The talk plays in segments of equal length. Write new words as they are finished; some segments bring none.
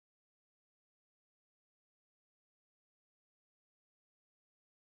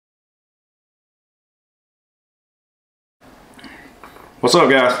What's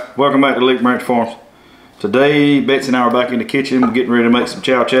up, guys? Welcome back to Lick Branch Farms. Today, Betsy and I are back in the kitchen. We're getting ready to make some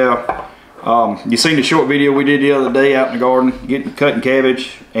chow chow. You seen the short video we did the other day out in the garden, cutting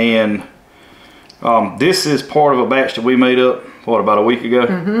cabbage, and this is part of a batch that we made up, what, about a week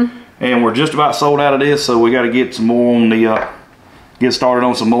ago? And we're just about sold out of this, so we got to get some more on the, get started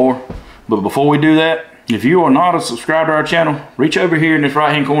on some more. But before we do that, if you are not a subscriber to our channel, reach over here in this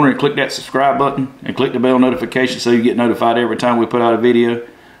right hand corner and click that subscribe button and click the bell notification so you get notified every time we put out a video.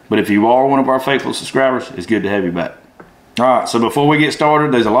 But if you are one of our faithful subscribers, it's good to have you back. Alright, so before we get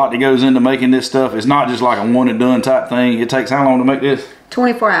started, there's a lot that goes into making this stuff. It's not just like a one and done type thing. It takes how long to make this?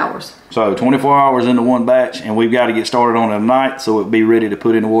 24 hours. So 24 hours into one batch, and we've got to get started on it tonight so it'll be ready to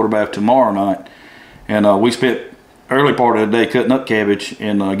put in the water bath tomorrow night. And we spent early part of the day cutting up cabbage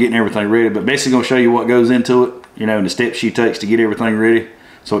and getting everything ready, but Betsy's gonna show you what goes into it, you know, and the steps she takes to get everything ready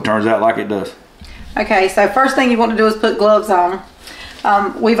so it turns out like it does. Okay, so first thing you want to do is put gloves on.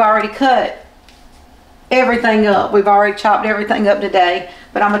 We've already cut everything up. We've already chopped everything up today,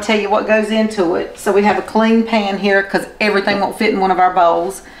 but I'm gonna tell you what goes into it. So we have a clean pan here because everything won't fit in one of our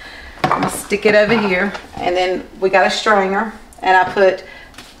bowls. I'm gonna stick it over here, and then we got a strainer, and I put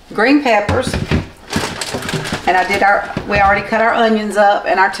green peppers. And we already cut our onions up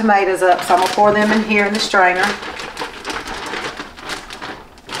and our tomatoes up, so I'm gonna pour them in here in the strainer.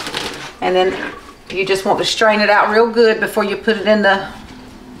 And then you just want to strain it out real good before you put it in the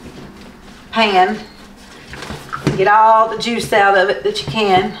pan. Get all the juice out of it that you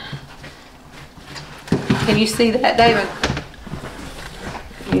can. Can you see that, David?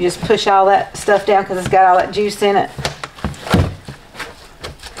 You just push all that stuff down because it's got all that juice in it.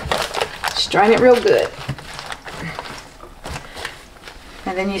 Strain it real good.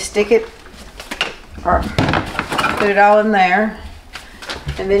 And then you stick it, or put it all in there.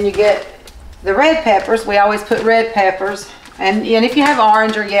 And then you get the red peppers. We always put red peppers. And if you have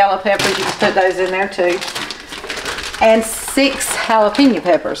orange or yellow peppers, you can put those in there too. And 6 jalapeno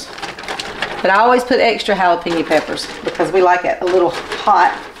peppers. But I always put extra jalapeno peppers because we like it a little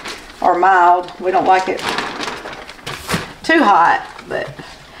hot or mild. We don't like it too hot, but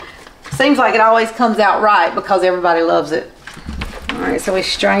it seems like it always comes out right because everybody loves it. Alright, so we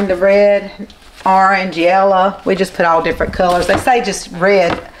strained the red, orange, yellow. We just put all different colors. They say just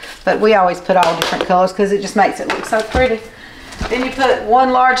red, but we always put all different colors because it just makes it look so pretty. Then you put 1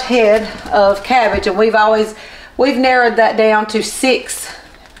 large head of cabbage, and we've narrowed that down to 6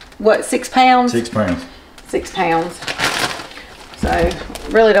 pounds? 6 pounds. 6 pounds. So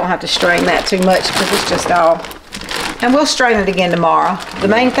really don't have to strain that too much because it's just all. And we'll strain it again tomorrow. The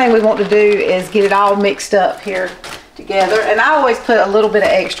main thing we want to do is get it all mixed up here together. And I always put a little bit of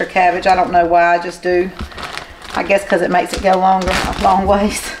extra cabbage. I don't know why, I just do. I guess because it makes it go longer, a long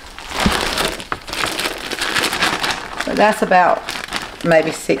ways. So that's about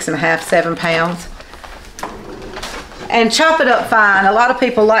maybe 6.5, 7 pounds. And chop it up fine. A lot of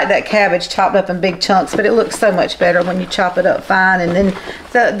people like that cabbage chopped up in big chunks, but it looks so much better when you chop it up fine. And then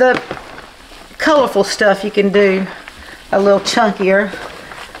the colorful stuff you can do a little chunkier,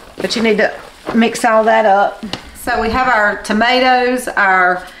 but you need to mix all that up. So we have our tomatoes,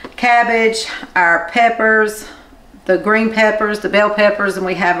 our cabbage, our peppers, the green peppers, the bell peppers, and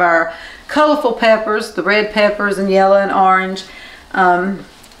we have our colorful peppers, the red peppers and yellow and orange.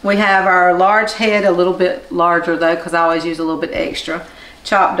 We have our large head, a little bit larger though, because I always use a little bit extra,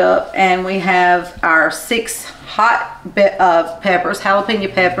 chopped up. And we have our 6 hot peppers,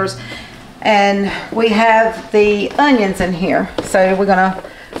 jalapeno peppers. And we have the onions in here. So we're gonna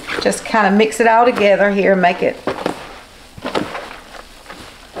just kind of mix it all together here, mix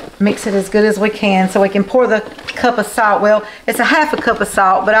it as good as we can so we can pour the cup of salt. Well, it's a ½ cup of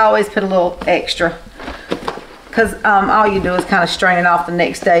salt, but I always put a little extra because all you do is kind of strain it off the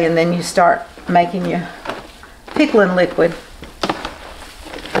next day, and then you start making your pickling liquid.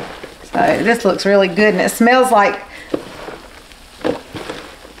 So this looks really good, and it smells like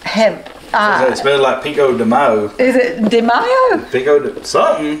heaven. It smells like pico de mayo. Is it de mayo? Pico de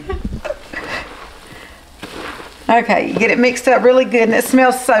something. Okay, you get it mixed up really good, and it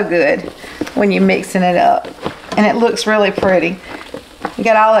smells so good when you're mixing it up. And it looks really pretty. You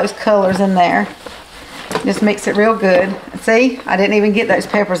got all those colors in there. Just mix it real good. See, I didn't even get those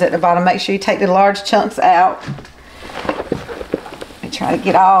peppers at the bottom. Make sure you take the large chunks out. And try to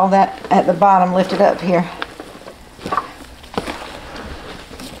get all that at the bottom lifted up here.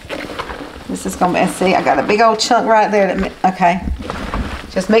 This is gonna be, see, I got a big old chunk right there. Okay,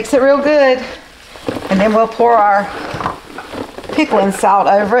 just mix it real good, and then we'll pour our pickling salt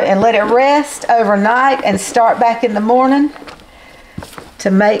over it and let it rest overnight and start back in the morning to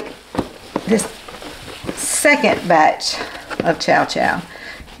make this second batch of Chow Chow.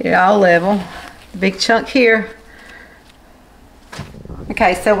 Get it all level. Big chunk here.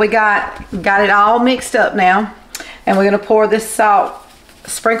 Okay, so we got it all mixed up now, and we're gonna pour this salt,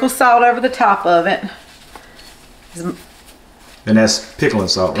 sprinkle salt over the top of it. And that's pickling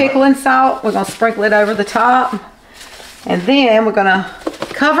salt, right? Pickling salt. We're gonna sprinkle it over the top, and then we're gonna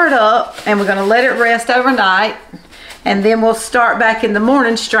cover it up, and we're gonna let it rest overnight, and then we'll start back in the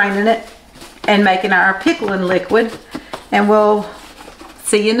morning straining it and making our pickling liquid, and we'll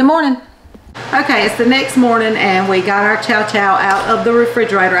see you in the morning. Okay, it's the next morning, and we got our Chow Chow out of the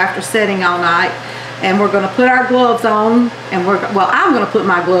refrigerator after setting all night, and we're gonna put our gloves on, and I'm gonna put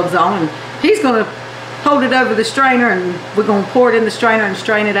my gloves on, and he's gonna hold it over the strainer, and we're gonna pour it in the strainer and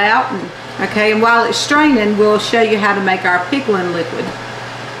strain it out. Okay, and while it's straining, we'll show you how to make our pickling liquid.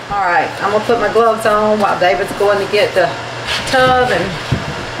 All right, I'm gonna put my gloves on while David's going to get the tub, and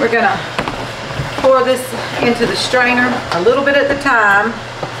we're gonna pour this into the strainer a little bit at a time.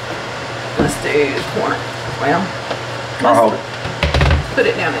 Let's do the corner. Well, I'll hold it. Put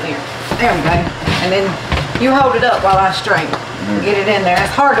it down in here. There we go. And then you hold it up while I strain it and get it in there.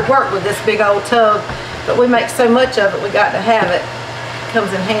 It's hard to work with this big old tub, but we make so much of it, we got to have it. It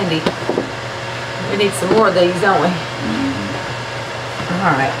comes in handy. We need some more of these, don't we?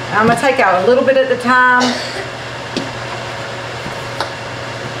 All right. I'm going to take out a little bit at a time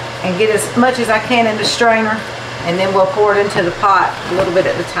and get as much as I can in the strainer, and then we'll pour it into the pot a little bit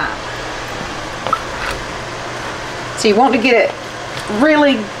at a time. So you want to get it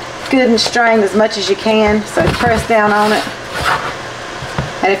really good and strained as much as you can, so press down on it.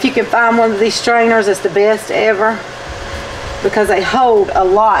 And if you can find one of these strainers, it's the best ever because they hold a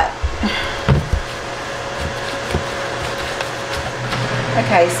lot.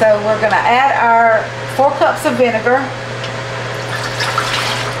 Okay, so we're going to add our 4 cups of vinegar,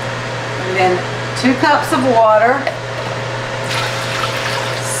 and then 2 cups of water,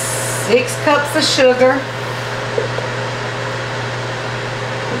 6 cups of sugar,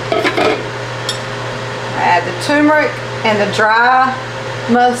 add the turmeric and the dry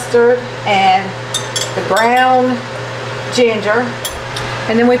mustard and the ground ginger,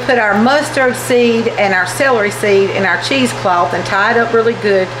 and then we put our mustard seed and our celery seed in our cheesecloth and tie it up really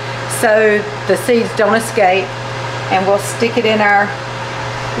good so the seeds don't escape, and we'll stick it in our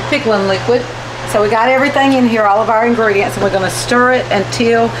pickling liquid. So we got everything in here, all of our ingredients, and we're going to stir it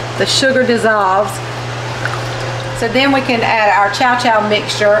until the sugar dissolves. So then we can add our Chow Chow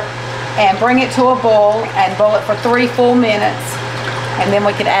mixture and bring it to a boil and boil it for 3 full minutes, and then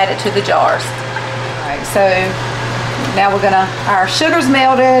we can add it to the jars. All right, so now our sugar's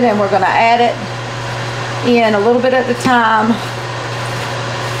melted, and we're gonna add it in a little bit at a time.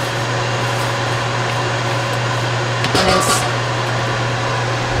 And then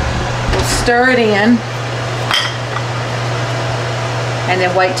we'll stir it in, and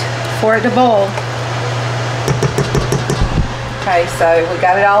then wait for it to boil. Okay, so we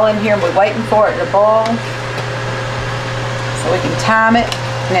got it all in here, and we're waiting for it to boil so we can time it,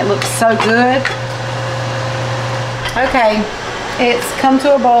 and it looks so good. Okay, it's come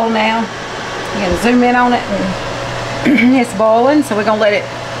to a boil now. You can zoom in on it, and it's boiling, so we're gonna let it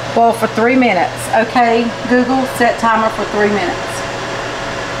boil for 3 minutes. Okay, Google, set timer for 3 minutes.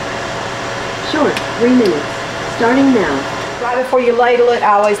 Sure, 3 minutes, starting now. Right before you ladle it,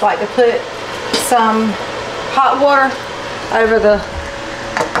 I always like to put some hot water over the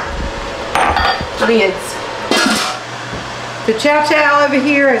lids. The Chow Chow over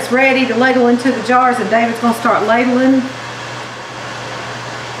here is ready to ladle into the jars, and David's going to start ladling.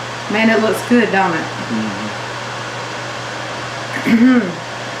 Man, it looks good, don't it? Mm-hmm.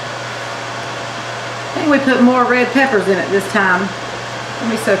 I think we put more red peppers in it this time. It'll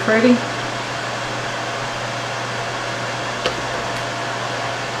be so pretty.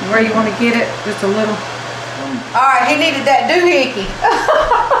 Where you want to get it, just a little. Alright, he needed that doohickey.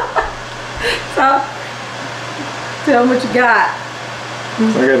 So, tell him what you got.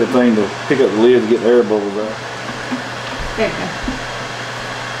 I got the thing to pick up the lid to get the air bubbles out. There you go.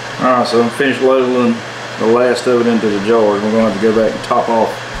 Alright, so I'm finished ladling the last of it into the jars. We're going to have to go back and top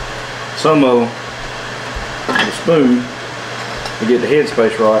off some of them with a spoon to get the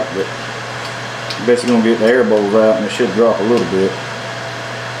headspace right, but Betsy's going to get the air bubbles out, and it should drop a little bit.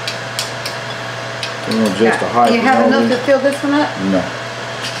 So we're going to adjust the height. Do you have enough to fill this one up? No.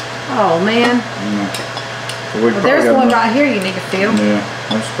 Oh man. No. So Well, there's one right here you need to fill. Yeah,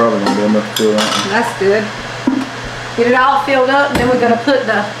 that's probably going to be enough to fill that one. That's good. Get it all filled up, and then we're going to put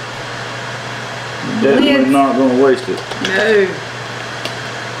the Definitely lids. not going to waste it. No.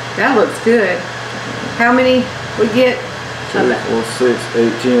 That looks good. How many we get? 2, 4, 6,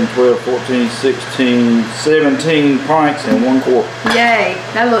 8, 10, 12, 14, 16, 17 pints and 1 quart. Yay,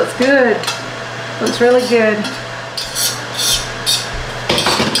 that looks good. Looks really good.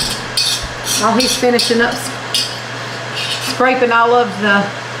 While he's finishing up scraping all of the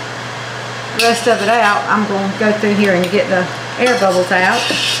rest of it out, I'm going to go through here and get the air bubbles out.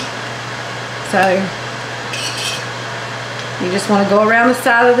 So you just want to go around the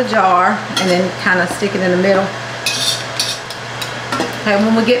side of the jar and then kind of stick it in the middle. Okay,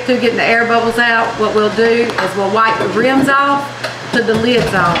 when we get through getting the air bubbles out, what we'll do is we'll wipe the rims off, put the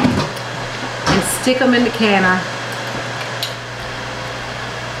lids on, and stick them in the canner.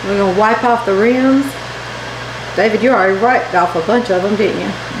 We're going to wipe off the rims. David, you already wiped off a bunch of them, didn't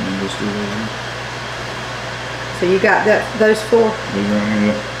you? So you got those 4?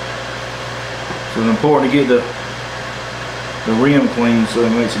 Yeah. So it's important to get the rim clean so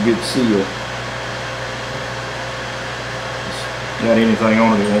it makes a good seal. Got anything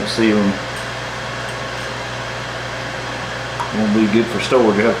on it, it won't seal and won't be good for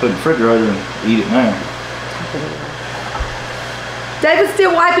storage. You have to put it in the refrigerator and eat it now. David's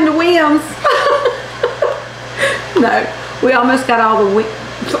still wiping the rims. No, we almost got all the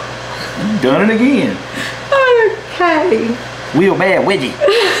Done it again. Okay. Wheel bad wedgie.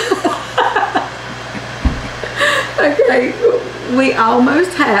 Okay, we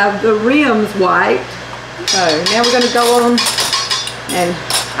almost have the rims wiped. So now we're going to go on and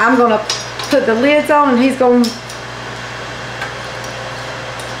I'm going to put the lids on and he's going to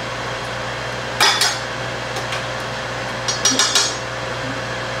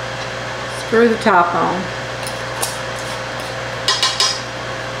screw the top on.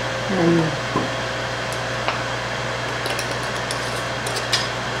 And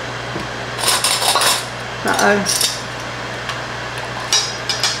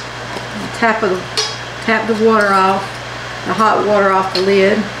tap the water off, the hot water off the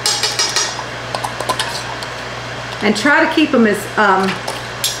lid, and try to keep them as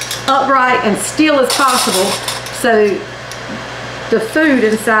upright and still as possible so the food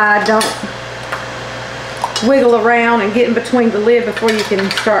inside don't wiggle around and get in between the lid before you can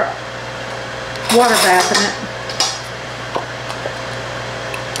start water bathing it.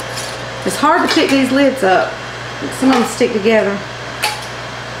 It's hard to pick these lids up. Some of them stick together.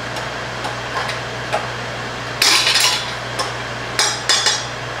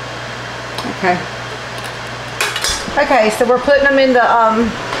 Okay. Okay, so we're putting them in the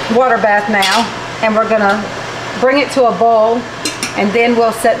water bath now, and we're gonna bring it to a boil, and then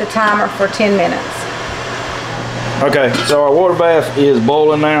we'll set the timer for 10 minutes. Okay, so our water bath is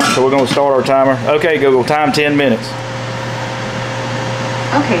boiling now, so we're gonna start our timer. Okay, Google, time 10 minutes.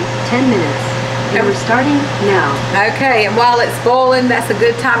 Okay, 10 minutes. And we're starting now. Okay, and while it's boiling, that's a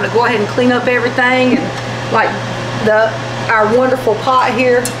good time to go ahead and clean up everything. And like our wonderful pot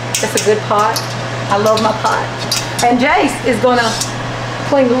here, that's a good pot. I love my pot. And Jace is gonna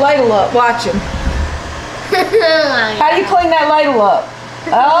clean the ladle up. Watch him. How do you clean that ladle up?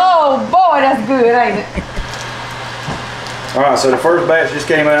 Oh boy, that's good, ain't it? All right, so the first batch just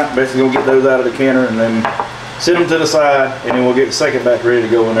came out. Betsy's gonna get those out of the canner and then sit them to the side, and then we'll get the second batch ready to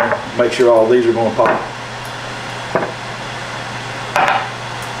go in there. Make sure all these are gonna pop.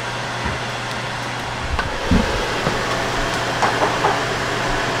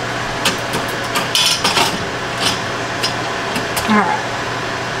 All right.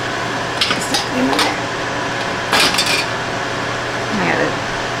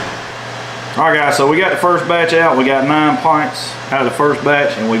 All right, guys, so we got the first batch out. We got 9 pints out of the first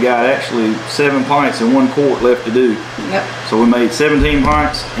batch, and we got actually 7 pints and 1 quart left to do. Yep. So we made 17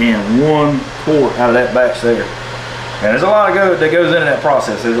 pints and 1 quart out of that batch there. And there's a lot of that goes into that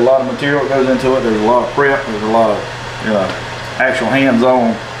process. There's a lot of material that goes into it. There's a lot of prep. There's a lot of actual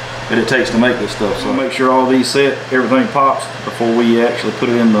hands-on that it takes to make this stuff. So make sure all these set, everything pops before we actually put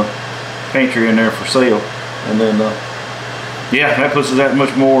it in the pantry in there for sale. And then yeah, that puts us that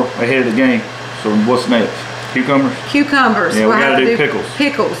much more ahead of the game. So what's next? Cucumbers? Cucumbers. Yeah, we gotta do pickles.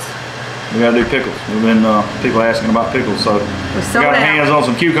 Pickles. We gotta do pickles. We've been people asking about pickles, so we got our hands on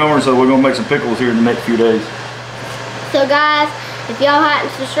some cucumbers, so we're gonna make some pickles here in the next few days. So guys, if y'all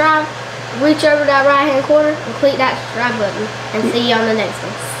hadn't subscribed, reach over that right hand corner and click that subscribe button, and see you on the next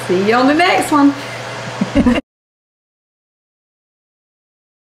one. See you on the next one.